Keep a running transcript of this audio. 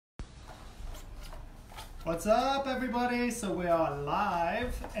What's up, everybody? So we are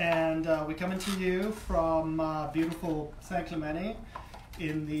live, and we're coming to you from beautiful San Clemente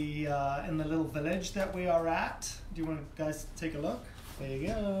in the little village that we are at. Do you want to guys take a look? There you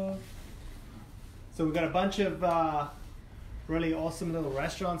go. So we've got a bunch of really awesome little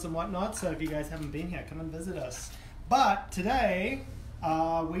restaurants and whatnot. So if you guys haven't been here, come and visit us. But today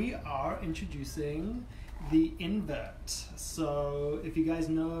we are introducing the invert. So if you guys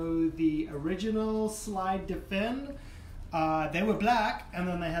know the original Slyde DaFin, they were black, and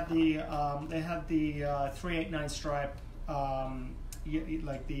then they had the 389 stripe,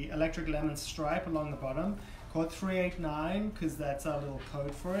 like the electric lemon stripe along the bottom, called 389 because that's our little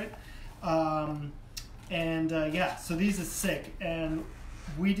code for it. Yeah, so these are sick, and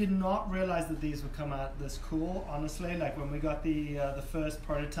we did not realize that these would come out this cool, honestly. Like when we got the first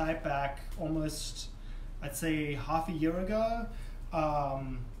prototype back almost, I'd say half a year ago,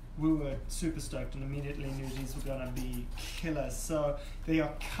 we were super stoked and immediately knew these were gonna be killers. So they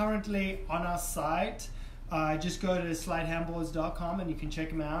are currently on our site. Just go to slydehandboards.com and you can check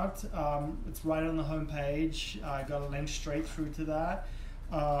them out. It's right on the homepage. I got a link straight through to that.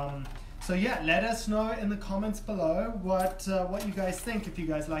 So yeah, let us know in the comments below what you guys think. If you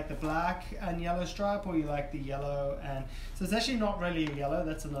guys like the black and yellow stripe, or you like the yellow and so it's actually not really a yellow.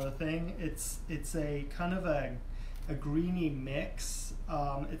 That's another thing. It's a kind of a greeny mix.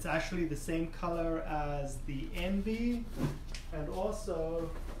 It's actually the same color as the Envy, and also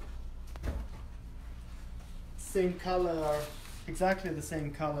same color, exactly the same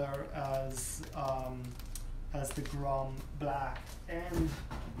color as the Grom black, and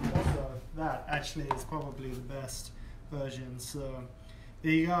also that actually is probably the best version. So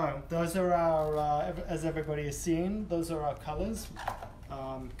there you go. Those are our, as everybody has seen, those are our colors.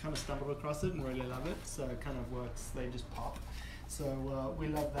 Kind of stumbled across it and really love it. So it kind of works. They just pop. So we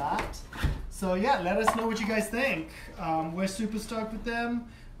love that. So yeah, let us know what you guys think. We're super stoked with them.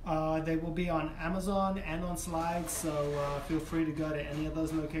 They will be on Amazon and on Slyde, so feel free to go to any of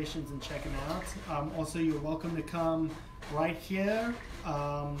those locations and check them out. Also, you're welcome to come right here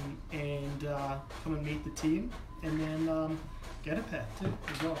and come and meet the team, and then get a pet too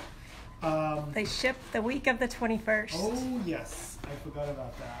as well. They ship the week of the 21st. Oh yes, I forgot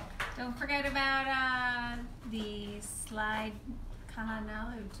about that. Don't forget about the Slyde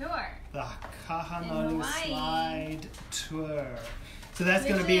Kahanalu tour. The Kahanalu Slyde tour. So that's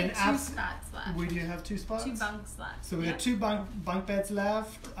going to be an two spots left. We do have 2 spots? 2 bunks left. So we have 2 bunk beds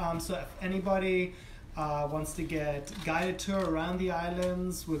left. So if anybody wants to get guided tour around the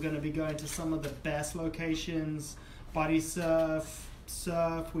islands, we're going to be going to some of the best locations. Body surf,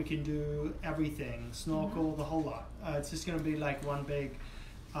 we can do everything. Snorkel, the whole lot. It's just going to be like one big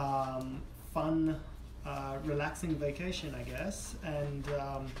fun, relaxing vacation, I guess. And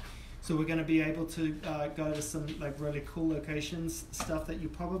so we're going to be able to go to some like really cool locations, stuff that you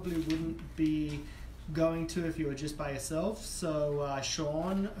probably wouldn't be going to if you were just by yourself. So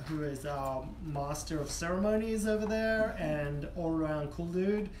Sean, who is our master of ceremonies over there and all around cool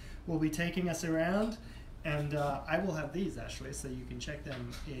dude, will be taking us around. And I will have these actually, so you can check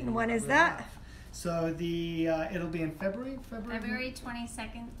them in. And when is that? Life. So the it'll be in February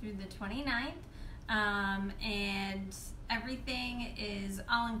 22nd through the 29th. And everything is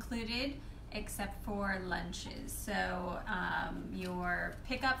all included except for lunches. So your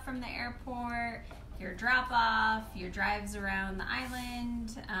pickup from the airport, your drop off, your drives around the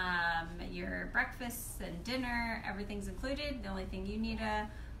island, your breakfasts and dinner, everything's included. The only thing you need to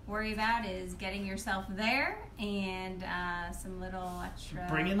worry about is getting yourself there and some little extra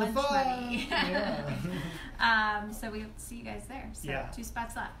bring in the lunch fun. money. Yeah. So we see you guys there. So yeah. 2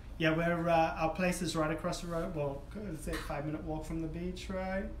 spots left. Yeah, we're our place is right across the road. Well, it's a 5-minute walk from the beach,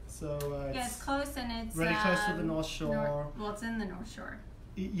 right? So yeah, it's close, and it's really close to the North Shore. Well, it's in the North Shore.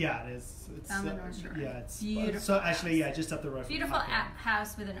 Yeah, it is. It's on the North Shore. Yeah, it's beautiful. So actually, yeah, just up the road. Beautiful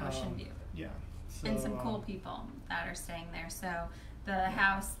house with an ocean view. Yeah. So, and some cool people that are staying there. So the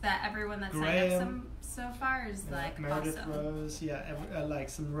house that everyone that's signed up so far is like Meredith awesome. Rose, yeah, like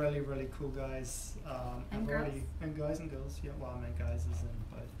some really cool guys. And girls. And guys and girls. Yeah, well, I meant guys as in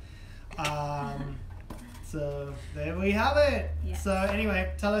both. So there we have it. Yeah. So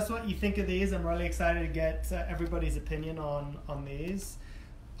anyway, tell us what you think of these. I'm really excited to get everybody's opinion on these.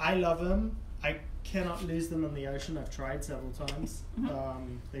 I love them. I cannot lose them in the ocean. I've tried several times.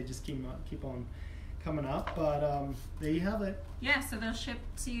 Mm-hmm. They just keep on coming up, but there you have it. Yeah, so they'll ship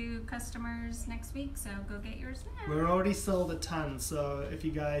to customers next week, so go get yours now. We're already sold a ton, so if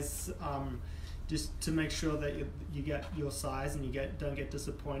you guys just to make sure that you get your size and don't get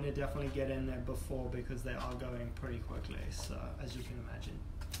disappointed, definitely get in there before, because they are going pretty quickly, so as you can imagine.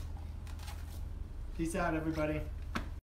 Peace out, everybody.